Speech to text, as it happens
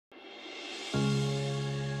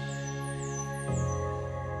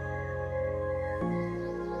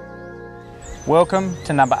Welcome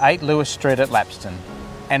to number 8 Lewis Street at Lapstone,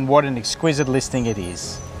 and what an exquisite listing it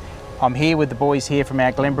is. I'm here with the boys here from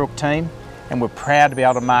our Glenbrook team, and we're proud to be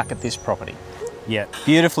able to market this property. Yeah,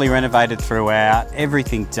 beautifully renovated throughout,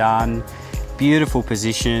 everything done, beautiful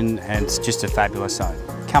position, and it's just a fabulous home.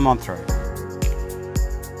 Come on through.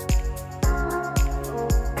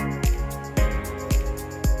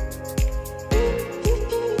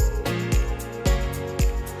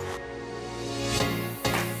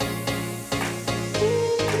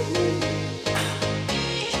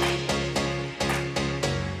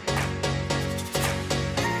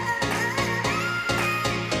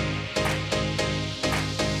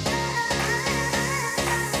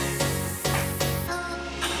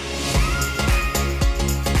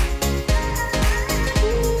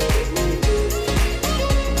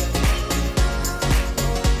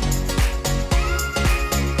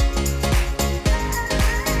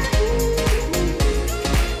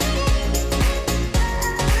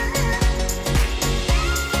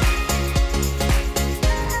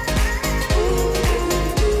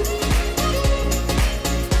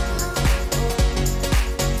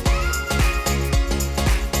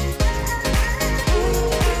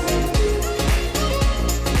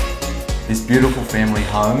 This beautiful family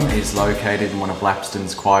home is located in one of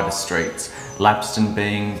Lapstone's quietest streets, Lapstone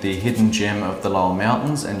being the hidden gem of the Lower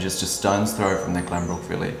Mountains and just a stone's throw from the Glenbrook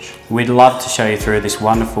village. We'd love to show you through this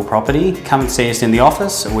wonderful property. Come and see us in the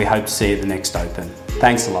office, and we hope to see you at the next open.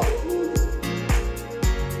 Thanks a lot.